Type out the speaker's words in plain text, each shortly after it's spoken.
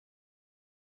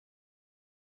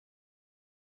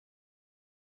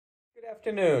Good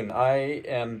afternoon. I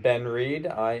am Ben Reed.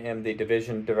 I am the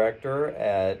Division Director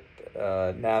at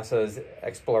NASA's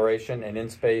Exploration and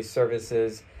In-Space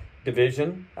Services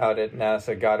Division out at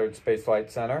NASA Goddard Space Flight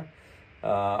Center.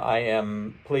 I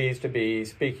am pleased to be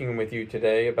speaking with you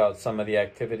today about some of the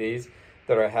activities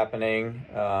that are happening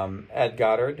at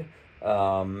Goddard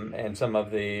and some of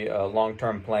the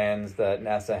long-term plans that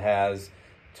NASA has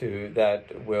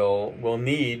that will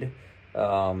need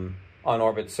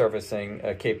on-orbit servicing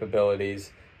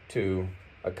capabilities to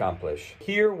accomplish.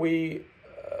 Here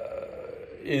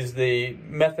is the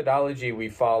methodology we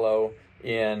follow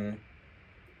in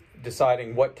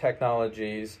deciding what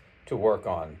technologies to work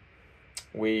on.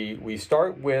 We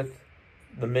start with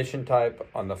the mission type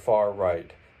on the far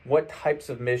right. What types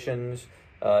of missions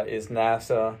is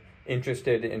NASA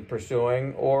interested in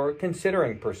pursuing or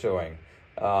considering pursuing?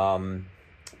 Human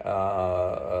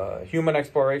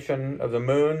exploration of the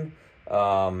moon,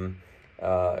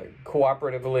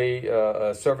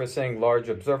 cooperatively servicing large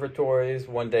observatories,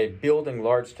 one day building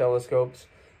large telescopes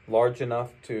large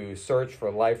enough to search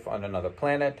for life on another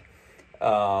planet.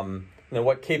 Then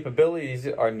what capabilities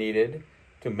are needed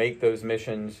to make those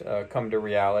missions come to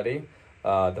reality?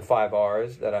 The 5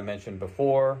 R's that I mentioned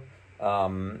before,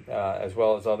 as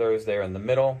well as others there in the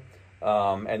middle.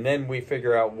 And then we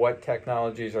figure out what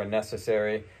technologies are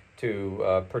necessary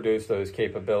to produce those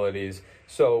capabilities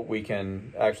so we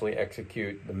can actually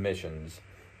execute the missions.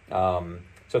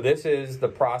 So this is the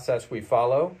process we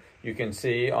follow. You can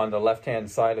see on the left-hand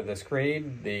side of the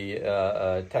screen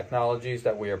the technologies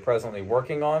that we are presently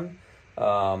working on.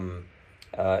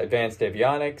 Advanced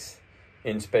avionics,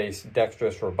 in-space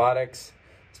dexterous robotics,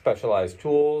 specialized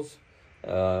tools,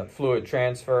 fluid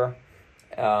transfer.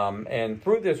 And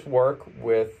through this work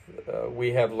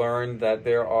we have learned that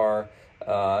there are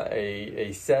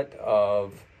a set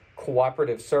of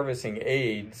cooperative servicing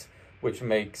aids which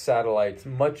make satellites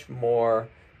much more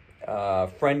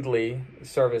friendly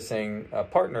servicing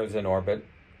partners in orbit.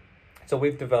 So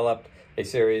we've developed a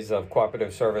series of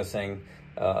cooperative servicing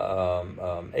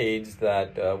aids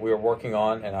that we are working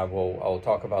on, and I will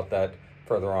talk about that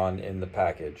further on in the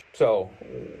package. So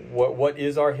what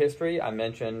is our history? I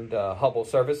mentioned Hubble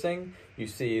servicing. You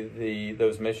see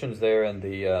those missions there in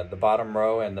the bottom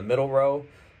row and the middle row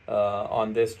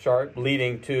on this chart,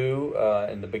 leading to,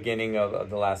 in the beginning of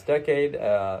the last decade,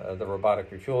 the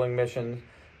robotic refueling missions.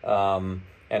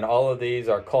 And all of these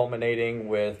are culminating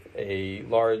with a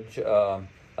large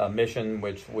mission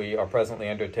which we are presently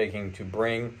undertaking to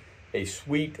bring a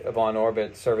suite of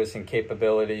on-orbit servicing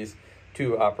capabilities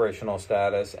to operational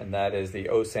status, and that is the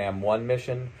OSAM-1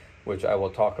 mission, which I will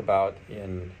talk about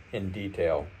in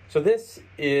detail. So this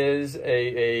is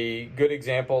a good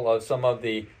example of some of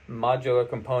the modular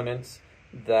components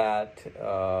that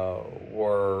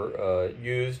were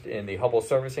used in the Hubble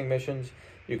servicing missions.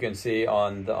 You can see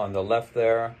on the left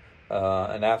there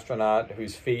an astronaut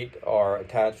whose feet are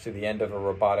attached to the end of a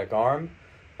robotic arm,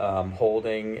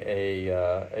 holding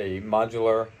a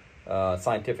modular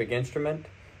scientific instrument.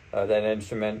 That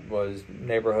instrument was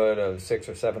neighborhood of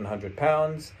 600 or 700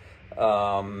 pounds,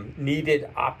 needed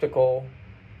optical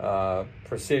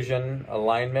precision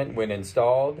alignment when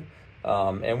installed.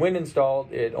 And when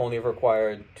installed, it only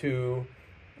required 2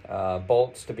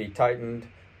 bolts to be tightened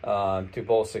to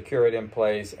both secure it in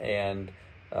place and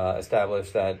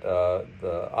establish that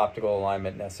the optical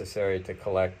alignment necessary to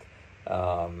collect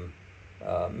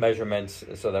measurements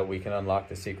so that we can unlock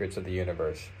the secrets of the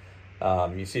universe.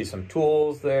 You see some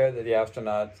tools there that the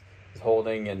astronaut is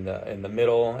holding in the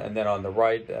middle, and then on the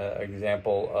right,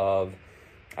 example of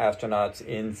astronauts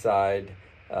inside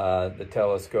the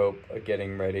telescope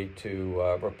getting ready to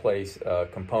replace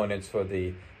components for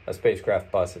the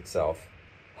spacecraft bus itself.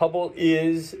 Hubble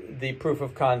is the proof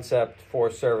of concept for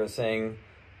servicing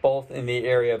both in the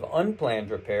area of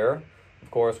unplanned repair. Of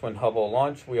course, when Hubble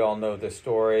launched, we all know the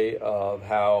story of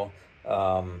how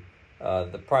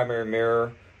the primary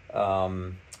mirror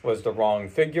was the wrong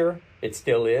figure. It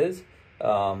still is,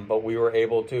 but we were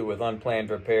able to, with unplanned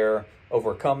repair,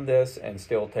 overcome this and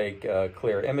still take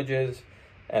clear images.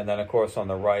 And then, of course, on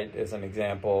the right is an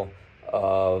example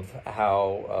of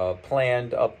how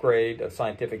planned upgrade of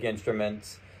scientific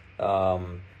instruments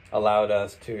allowed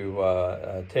us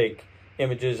to take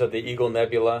images of the Eagle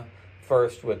Nebula,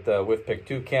 first with the WIFPIC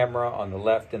 2 camera on the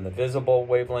left in the visible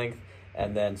wavelength,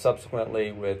 and then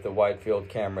subsequently with the Wide Field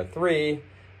Camera 3.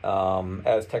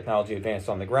 As technology advanced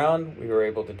on the ground, we were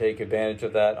able to take advantage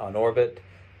of that on orbit.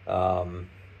 And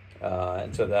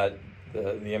so that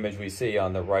the image we see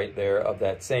on the right there of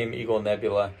that same Eagle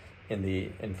Nebula in the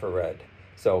infrared.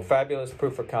 So fabulous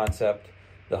proof of concept,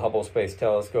 the Hubble Space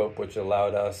Telescope, which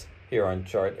allowed us here on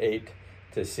chart 8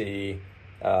 to see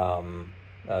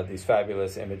these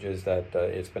fabulous images that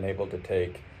it's been able to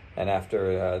take. And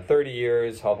after 30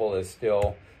 years, Hubble is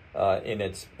still in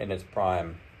its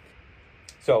prime.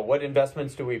 So what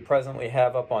investments do we presently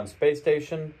have up on space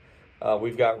station?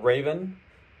 We've got Raven,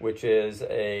 which is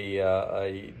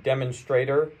a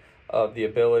demonstrator of the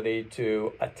ability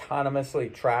to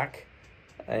autonomously track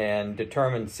and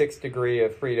determine 6 degrees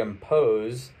of freedom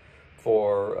pose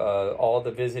for all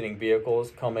the visiting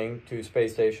vehicles coming to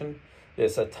space station.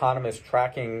 This autonomous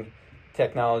tracking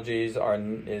technologies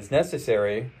is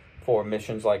necessary for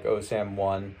missions like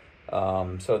OSAM-1,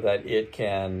 so that it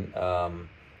can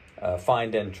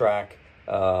find and track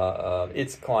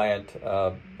its client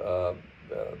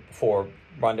for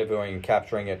rendezvousing and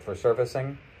capturing it for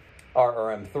servicing.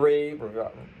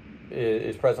 RRM-3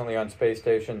 is presently on space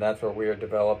station. That's where we are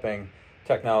developing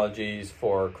technologies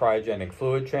for cryogenic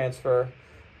fluid transfer.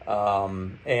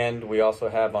 And we also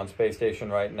have on space station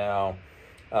right now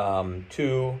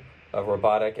 2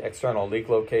 robotic external leak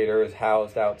locators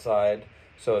housed outside,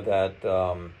 so that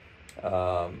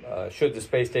should the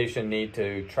space station need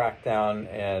to track down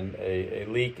a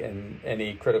leak in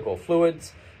any critical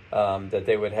fluids, that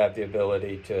they would have the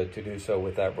ability to do so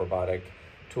with that robotic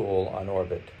tool on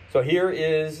orbit. So here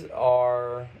is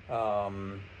our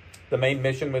the main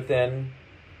mission within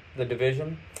the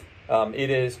division. It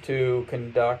is to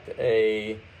conduct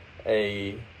a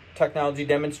technology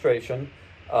demonstration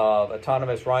of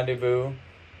autonomous rendezvous,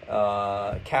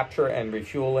 capture and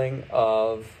refueling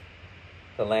of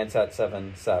the Landsat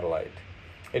 7 satellite.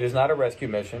 It is not a rescue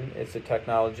mission, it's a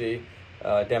technology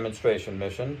demonstration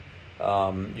mission.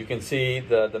 You can see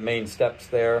the main steps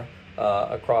there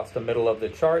across the middle of the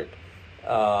chart.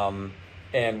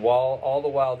 And all the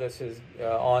while this is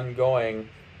ongoing,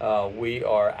 we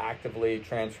are actively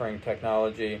transferring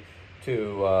technology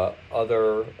to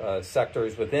other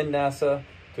sectors within NASA,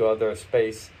 to other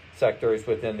space sectors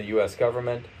within the U.S.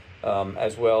 government,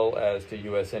 as well as to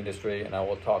U.S. industry. And I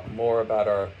will talk more about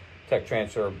our tech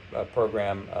transfer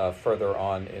program further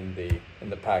on in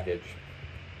the package.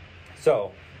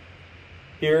 So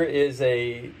here is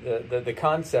the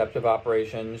concept of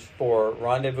operations for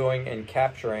rendezvousing and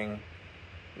capturing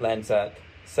Landsat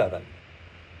 7.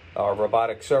 Our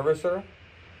robotic servicer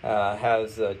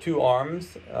has 2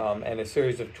 arms and a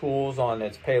series of tools on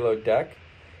its payload deck.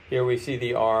 Here we see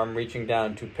the arm reaching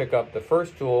down to pick up the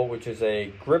first tool, which is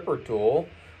a gripper tool,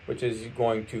 which is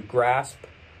going to grasp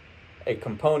a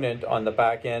component on the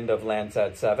back end of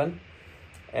Landsat 7.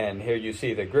 And here you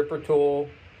see the gripper tool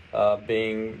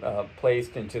being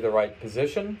placed into the right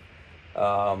position.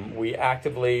 We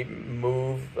actively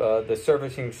move the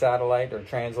servicing satellite, or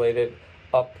translate it,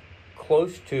 up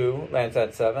close to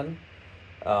Landsat 7.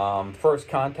 First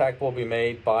contact will be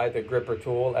made by the gripper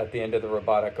tool at the end of the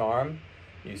robotic arm.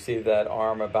 You see that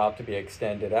arm about to be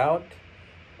extended out.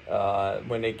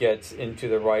 When it gets into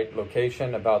the right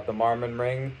location, about the Marmon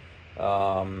ring,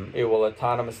 it will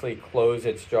autonomously close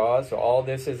its jaws. So all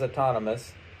this is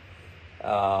autonomous.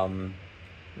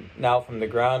 Now from the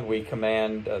ground, we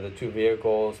command the 2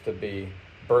 vehicles to be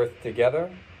berthed together.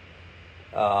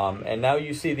 And now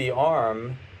you see the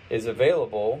arm is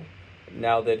available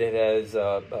now that it has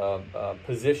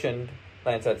positioned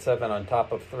Landsat 7 on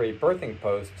top of 3 berthing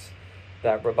posts.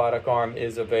 That robotic arm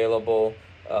is available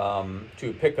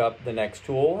to pick up the next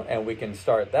tool, and we can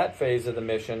start that phase of the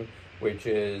mission, which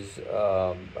is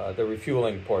the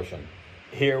refueling portion.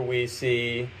 Here we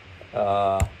see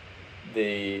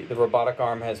the robotic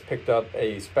arm has picked up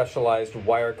a specialized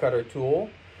wire cutter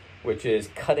tool, which is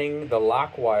cutting the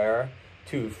lock wire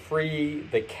to free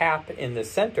the cap in the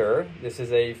center. This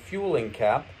is a fueling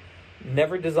cap,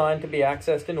 never designed to be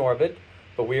accessed in orbit,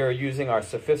 but we are using our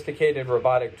sophisticated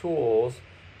robotic tools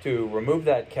to remove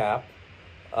that cap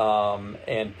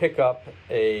and pick up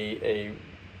a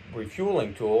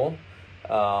refueling tool.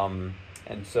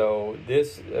 And so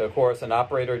this, of course, an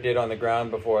operator did on the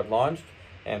ground before it launched.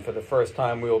 And for the first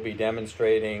time, we will be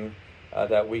demonstrating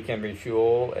that we can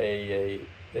refuel a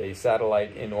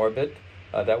satellite in orbit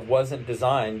that wasn't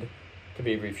designed to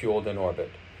be refueled in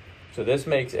orbit. So this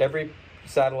makes every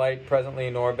satellite presently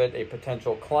in orbit a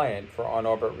potential client for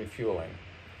on-orbit refueling.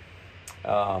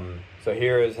 So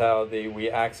here is how we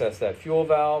access that fuel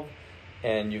valve,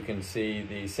 and you can see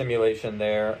the simulation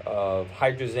there of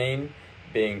hydrazine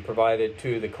being provided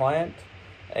to the client,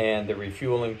 and the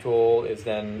refueling tool is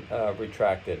then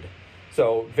retracted.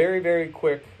 So very, very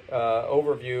quick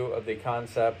overview of the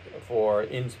concept for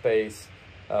in-space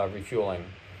refueling.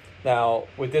 Now,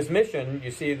 with this mission,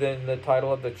 you see the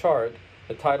title of the chart.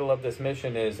 The title of this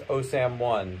mission is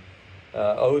OSAM-1.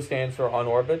 O stands for on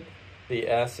orbit. The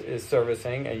S is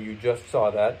servicing, and you just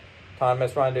saw that.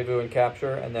 autonomous rendezvous and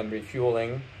capture, and then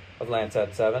refueling of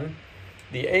Landsat 7.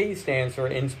 The A stands for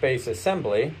in-space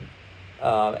assembly,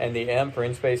 and the M for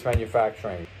in-space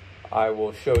manufacturing. I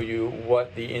will show you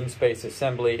what the in-space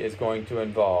assembly is going to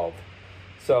involve.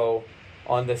 So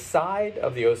on the side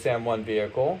of the OSAM-1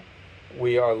 vehicle,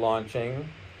 we are launching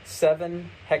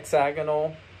 7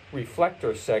 hexagonal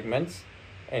reflector segments,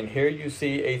 and here you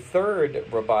see a third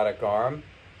robotic arm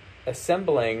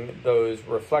assembling those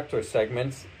reflector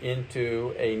segments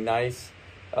into a nice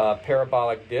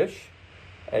parabolic dish,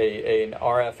 an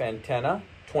RF antenna,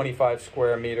 25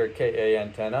 square meter Ka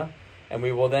antenna, and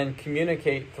we will then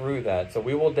communicate through that. So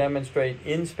we will demonstrate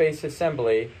in-space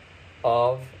assembly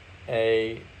of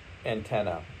a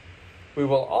antenna. We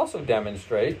will also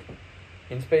demonstrate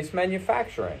in-space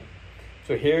manufacturing.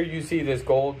 So here you see this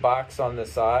gold box on the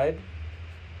side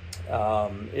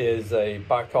is a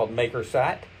box called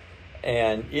MakerSat,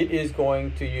 and it is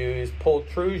going to use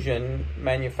pultrusion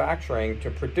manufacturing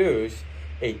to produce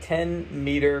a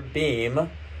 10-meter beam.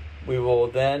 We will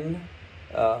then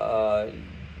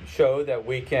show that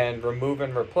we can remove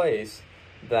and replace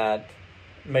that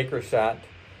MakerSat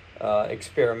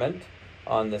experiment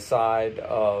on the side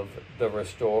of the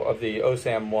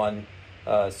OSAM-1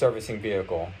 servicing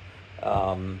vehicle.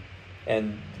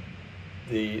 And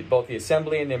both the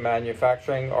assembly and the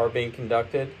manufacturing are being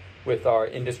conducted with our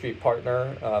industry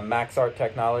partner, Maxar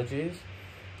Technologies.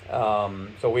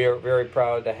 So we are very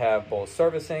proud to have both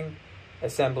servicing,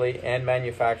 assembly, and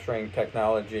manufacturing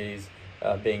technologies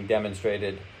being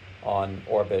demonstrated on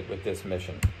orbit with this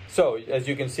mission. So as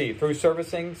you can see, through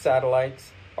servicing,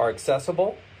 satellites are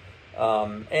accessible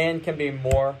and can be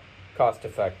more cost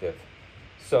effective.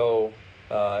 So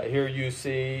here you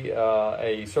see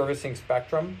a servicing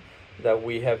spectrum that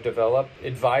we have developed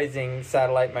advising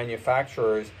satellite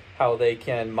manufacturers how they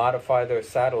can modify their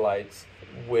satellites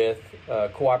with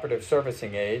cooperative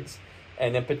servicing aids.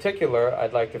 And in particular,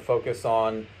 I'd like to focus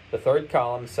on the third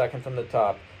column, second from the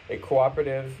top, a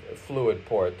cooperative fluid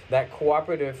port. That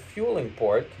cooperative fueling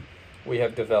port we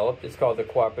have developed, it's called the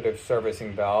cooperative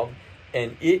servicing valve,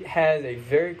 and it has a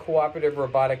very cooperative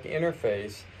robotic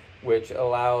interface which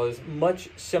allows much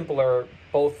simpler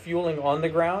both fueling on the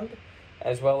ground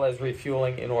as well as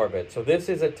refueling in orbit. So this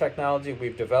is a technology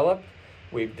we've developed.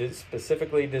 We've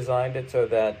specifically designed it so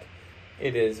that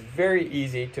it is very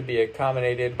easy to be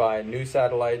accommodated by new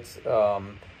satellites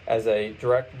as a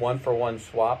direct one-for-one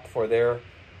swap for their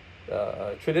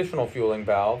traditional fueling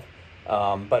valve,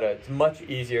 but it's much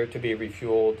easier to be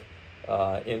refueled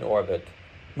in orbit.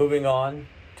 Moving on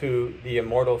to the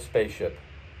Immortal Spaceship.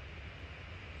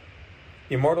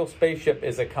 The Immortal Spaceship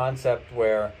is a concept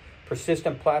where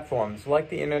persistent platforms like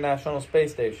the International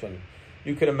Space Station,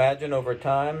 you could imagine over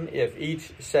time if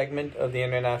each segment of the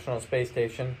International Space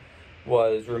Station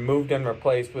was removed and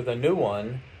replaced with a new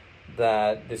one,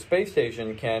 that the space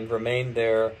station can remain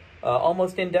there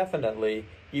almost indefinitely,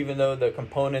 even though the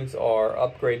components are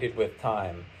upgraded with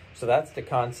time. So that's the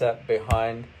concept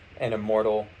behind an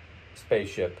immortal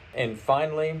spaceship. And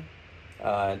finally,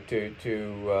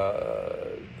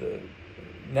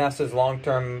 NASA's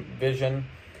long-term vision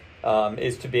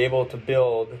is to be able to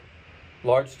build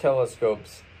large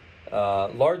telescopes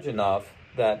large enough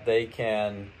that they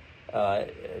can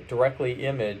directly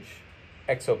image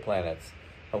exoplanets.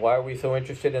 And why are we so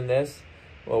interested in this?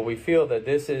 Well, we feel that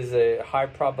this is a high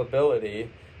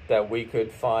probability that we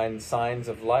could find signs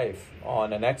of life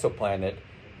on an exoplanet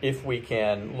if we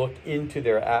can look into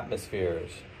their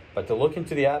atmospheres. But to look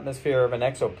into the atmosphere of an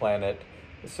exoplanet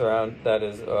that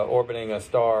is orbiting a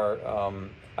star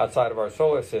outside of our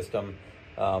solar system,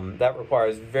 that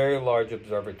requires very large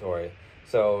observatory.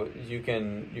 So you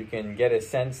can get a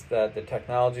sense that the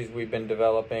technologies we've been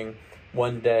developing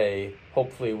one day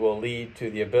hopefully will lead to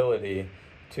the ability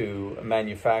to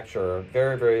manufacture a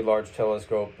very, very large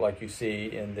telescope like you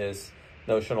see in this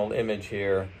notional image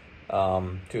here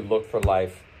to look for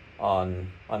life on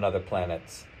other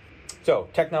planets. So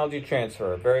technology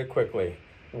transfer, very quickly.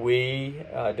 We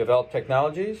develop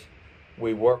technologies.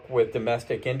 We work with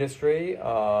domestic industry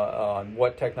on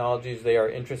what technologies they are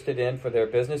interested in for their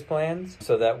business plans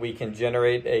so that we can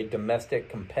generate a domestic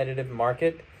competitive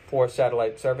market for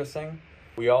satellite servicing.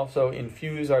 We also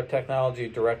infuse our technology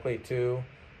directly to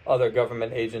other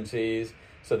government agencies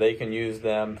so they can use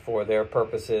them for their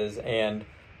purposes and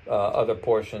other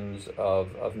portions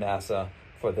of NASA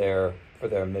for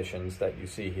their missions that you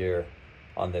see here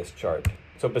on this chart.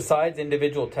 So besides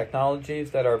individual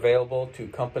technologies that are available to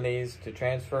companies to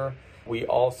transfer, we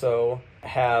also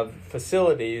have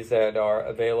facilities that are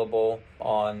available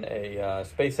on a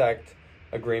Space Act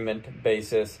agreement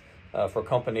basis for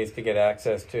companies to get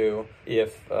access to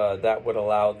if that would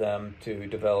allow them to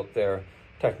develop their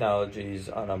technologies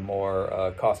on a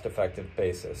more cost-effective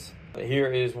basis.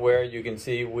 Here is where you can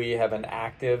see we have an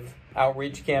active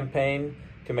outreach campaign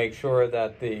to make sure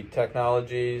that the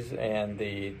technologies and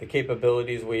the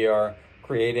capabilities we are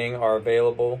creating are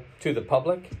available to the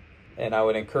public. And I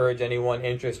would encourage anyone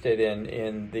interested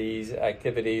in these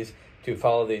activities to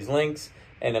follow these links,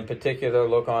 and in particular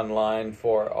look online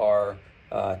for our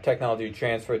Technology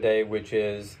Transfer Day, which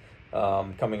is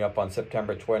coming up on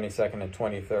September 22nd and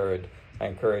 23rd. I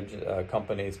encourage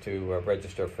companies to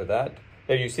register for that.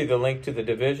 There you see the link to the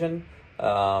division.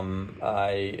 I'm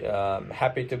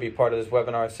happy to be part of this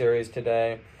webinar series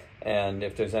today, and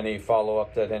if there's any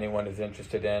follow-up that anyone is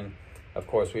interested in, of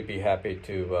course, we'd be happy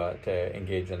to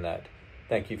engage in that.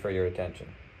 Thank you for your attention.